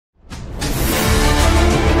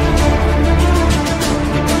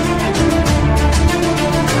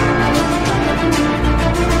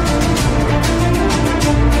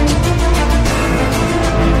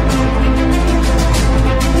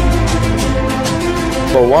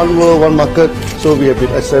For one world, one market, so we have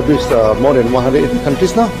been established more than 180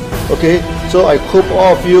 countries now. Okay, so I hope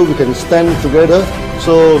all of you we can stand together.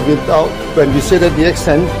 So when we say that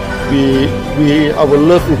DXN, our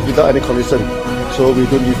love is without any condition. So we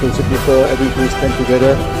don't differentiate people, everything stand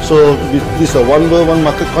together. So this is a one world, one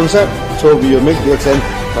market concept. So we will make DXN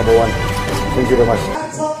number one. Thank you very much.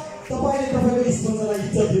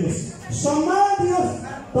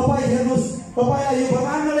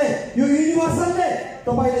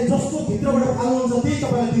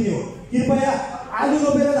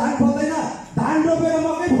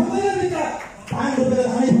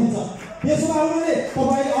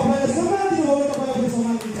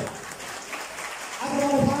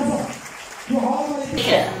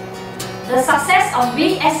 The success of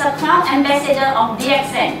we as a crown ambassador of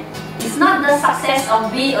DXN is not the success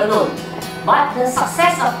of we alone, but the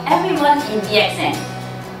success of everyone in DXN.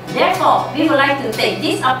 Therefore, we would like to take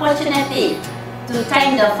this opportunity to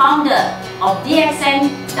thank the founder of DXN,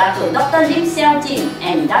 Dr. Lim Xiao Jin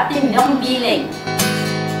and Dr. Yong Bi Leng.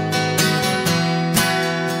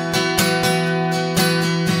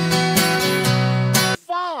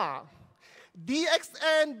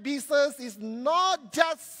 DXN business is not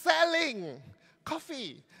just selling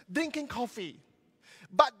coffee, drinking coffee,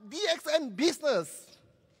 but DXN business,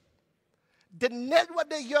 the network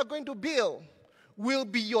that you are going to build will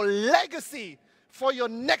be your legacy for your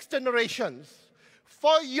next generations,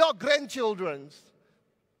 for your grandchildren.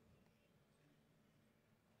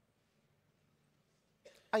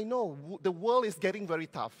 I know the world is getting very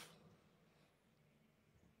tough.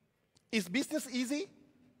 Is business easy?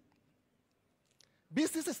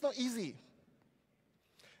 Business is not easy.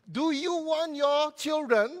 Do you want your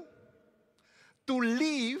children to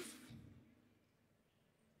live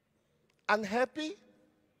unhappy?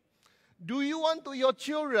 Do you want your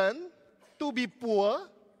children to be poor?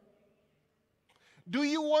 Do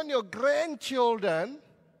you want your grandchildren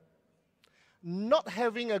not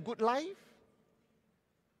having a good life?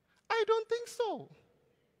 I don't think so.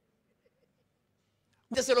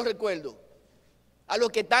 Yo se los recuerdo a los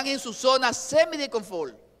que están en su zona semi de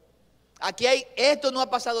confort. Aquí esto no ha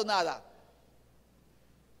pasado nada.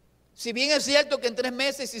 Si bien es cierto que en 3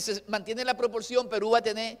 meses, si se mantiene la proporción, Perú va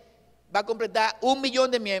a completar 1 millón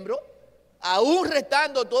de miembros, aún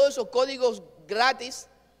restando todos esos códigos gratis,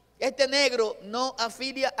 este negro no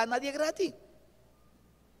afilia a nadie gratis.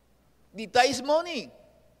 The time is money.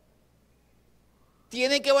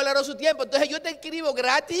 Tienen que valorar su tiempo. Entonces yo te escribo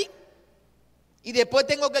gratis y después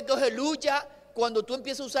tengo que coger lucha cuando tú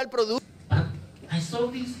empiezas a usar el producto. I saw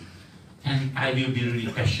this and I will be really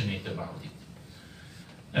passionate about it.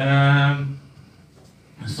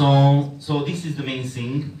 So this is the main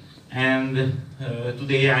thing, and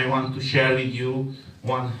today I want to share with you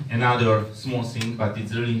another small thing, but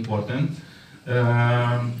it's really important.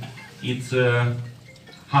 It's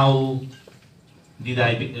how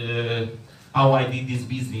I did this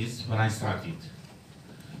business when I started.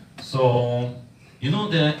 So, you know,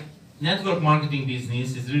 the network marketing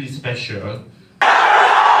business is really special.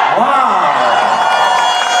 Wow!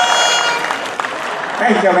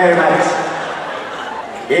 Thank you very much.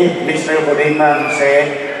 If Mr. Budiman said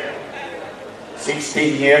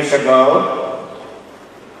 16 years ago,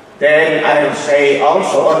 then I will say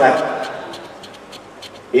also that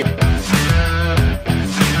if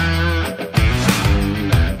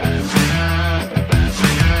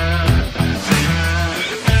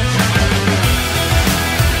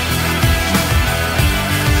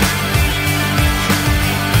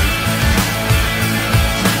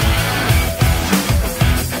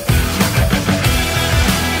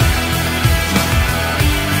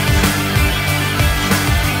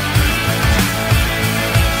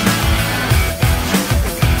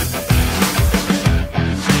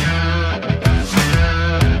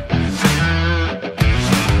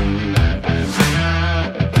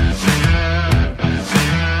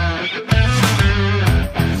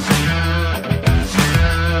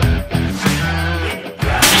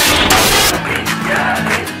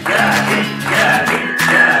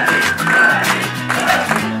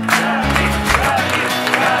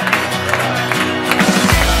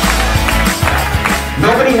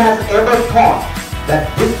nobody has ever thought that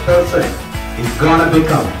this person is gonna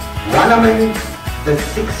become one among the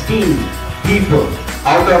 16 people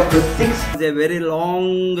out of the 6. A very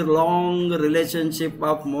long relationship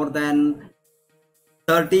of more than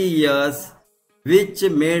 30 years, which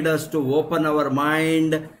made us to open our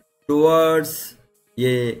mind towards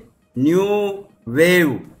a new way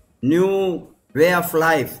of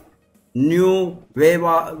life, new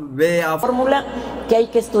way of fórmula que hay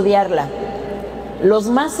que estudiarla. Los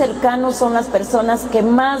más cercanos son las personas que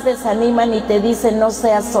más desaniman y te dicen no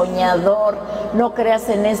seas soñador, no creas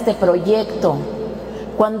en este proyecto.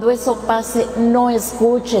 Cuando eso pase, no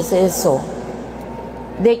escuches eso.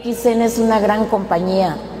 DXN es una gran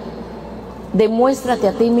compañía. Demuéstrate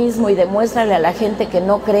a ti mismo y demuéstrale a la gente que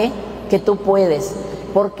no cree que tú puedes.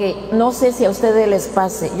 Porque no sé si a ustedes les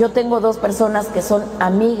pase. Yo tengo dos personas que son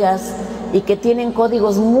amigas y que tienen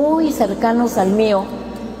códigos muy cercanos al mío.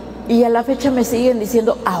 Y a la fecha me siguen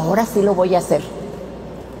diciendo, ahora sí lo voy a hacer.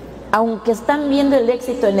 Aunque están viendo el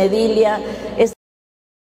éxito en Edilia,